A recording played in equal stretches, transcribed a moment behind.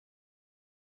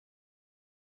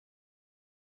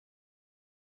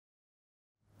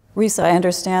Risa, I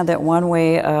understand that one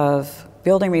way of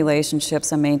building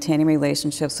relationships and maintaining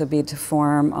relationships would be to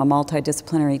form a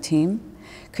multidisciplinary team.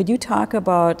 Could you talk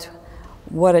about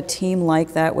what a team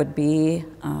like that would be,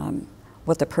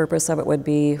 what the purpose of it would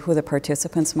be, who the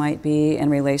participants might be in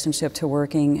relationship to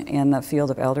working in the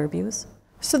field of elder abuse?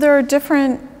 So there are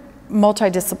different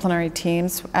multidisciplinary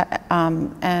teams,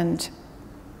 and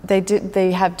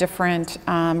they have different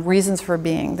reasons for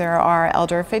being. There are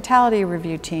elder fatality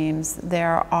review teams.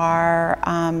 There are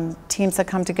teams that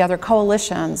come together,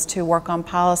 coalitions, to work on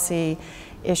policy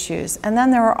issues. And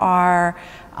then there are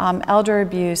elder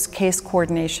abuse case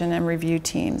coordination and review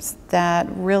teams that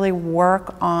really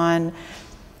work on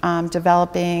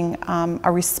developing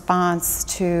a response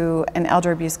to an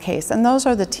elder abuse case. And those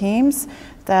are the teams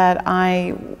that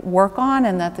I work on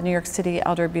and that the New York City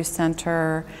Elder Abuse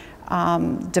Center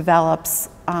develops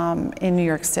in New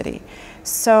York City.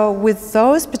 So with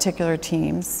those particular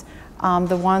teams,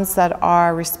 the ones that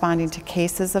are responding to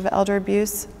cases of elder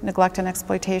abuse, neglect, and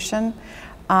exploitation,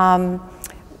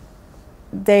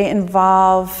 they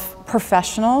involve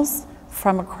professionals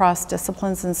from across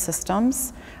disciplines and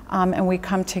systems, and we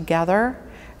come together.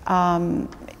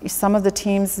 Some of the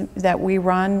teams that we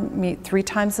run meet 3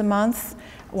 times a month.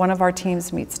 One of our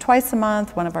teams meets twice a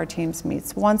month. One of our teams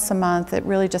meets once a month. It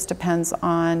really just depends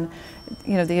on,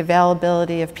 the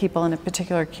availability of people in a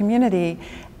particular community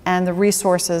and the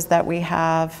resources that we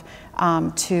have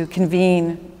to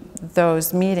convene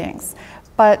those meetings.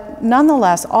 But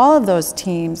nonetheless, all of those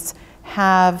teams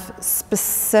have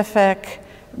specific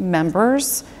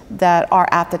members that are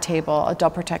at the table.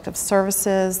 Adult Protective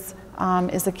Services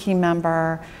is a key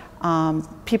member.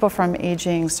 People from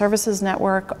Aging Services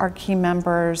Network are key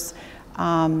members.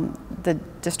 The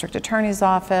District Attorney's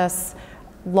Office,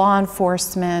 law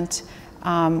enforcement.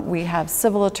 We have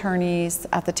civil attorneys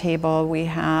at the table. We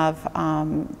have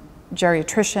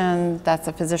geriatrician, that's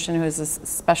a physician who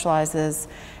specializes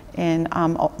in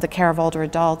the care of older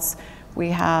adults. We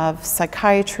have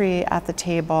psychiatry at the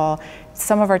table.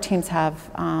 Some of our teams have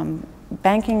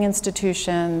banking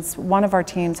institutions. One of our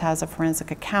teams has a forensic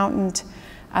accountant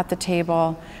at the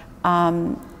table.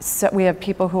 So we have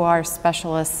people who are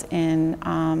specialists in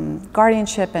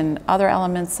guardianship and other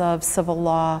elements of civil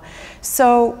law.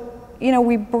 So,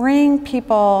 we bring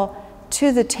people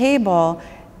to the table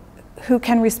who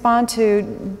can respond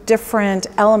to different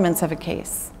elements of a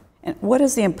case. And what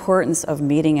is the importance of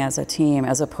meeting as a team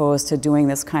as opposed to doing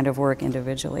this kind of work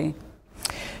individually?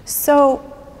 So,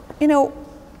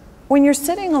 when you're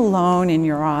sitting alone in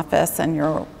your office and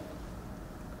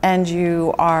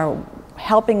you are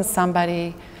helping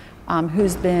somebody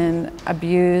who's been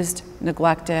abused,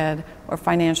 neglected, or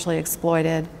financially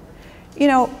exploited,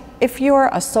 if you're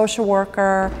a social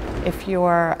worker, if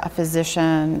you're a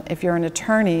physician, if you're an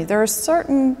attorney, there are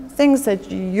certain things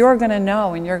that you're going to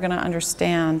know and you're going to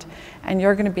understand and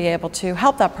you're going to be able to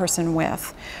help that person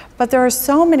with. But there are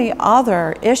so many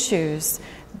other issues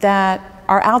that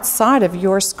are outside of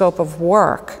your scope of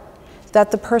work that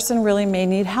the person really may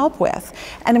need help with.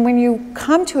 And when you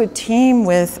come to a team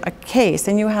with a case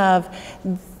and you have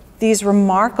these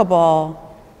remarkable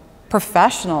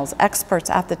professionals, experts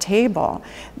at the table,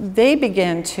 they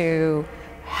begin to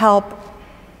help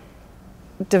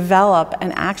develop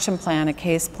an action plan, a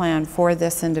case plan for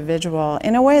this individual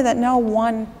in a way that no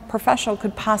one professional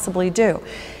could possibly do.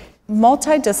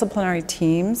 Multidisciplinary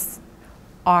teams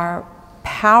are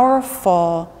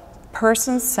powerful,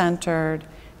 person-centered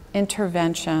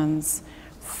interventions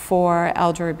for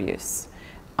elder abuse.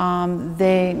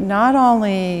 They not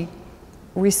only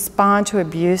respond to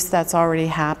abuse that's already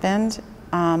happened,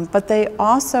 but they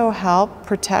also help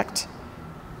protect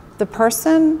the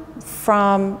person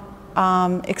from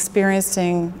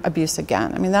experiencing abuse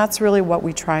again. I mean, that's really what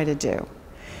we try to do.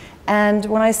 And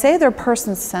when I say they're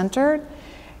person-centered,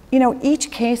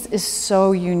 each case is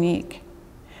so unique.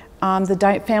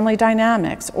 The family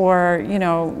dynamics, or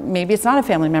maybe it's not a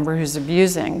family member who's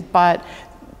abusing, but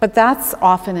that's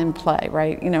often in play,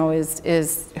 right?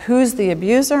 Is who's the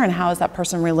abuser and how is that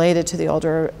person related to the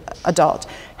older adult?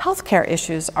 Healthcare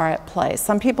issues are at play.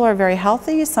 Some people are very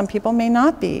healthy, some people may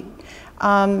not be.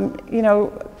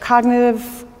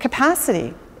 Cognitive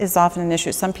capacity is often an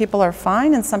issue. Some people are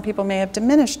fine and some people may have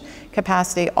diminished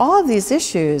capacity. All of these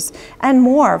issues and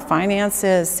more,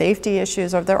 finances, safety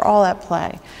issues, they're all at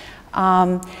play.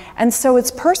 And so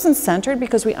it's person-centered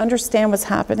because we understand what's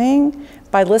happening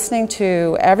by listening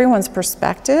to everyone's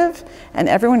perspective and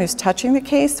everyone who's touching the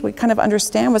case. We kind of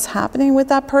understand what's happening with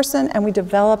that person and we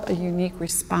develop a unique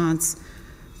response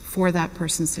for that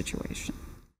person's situation.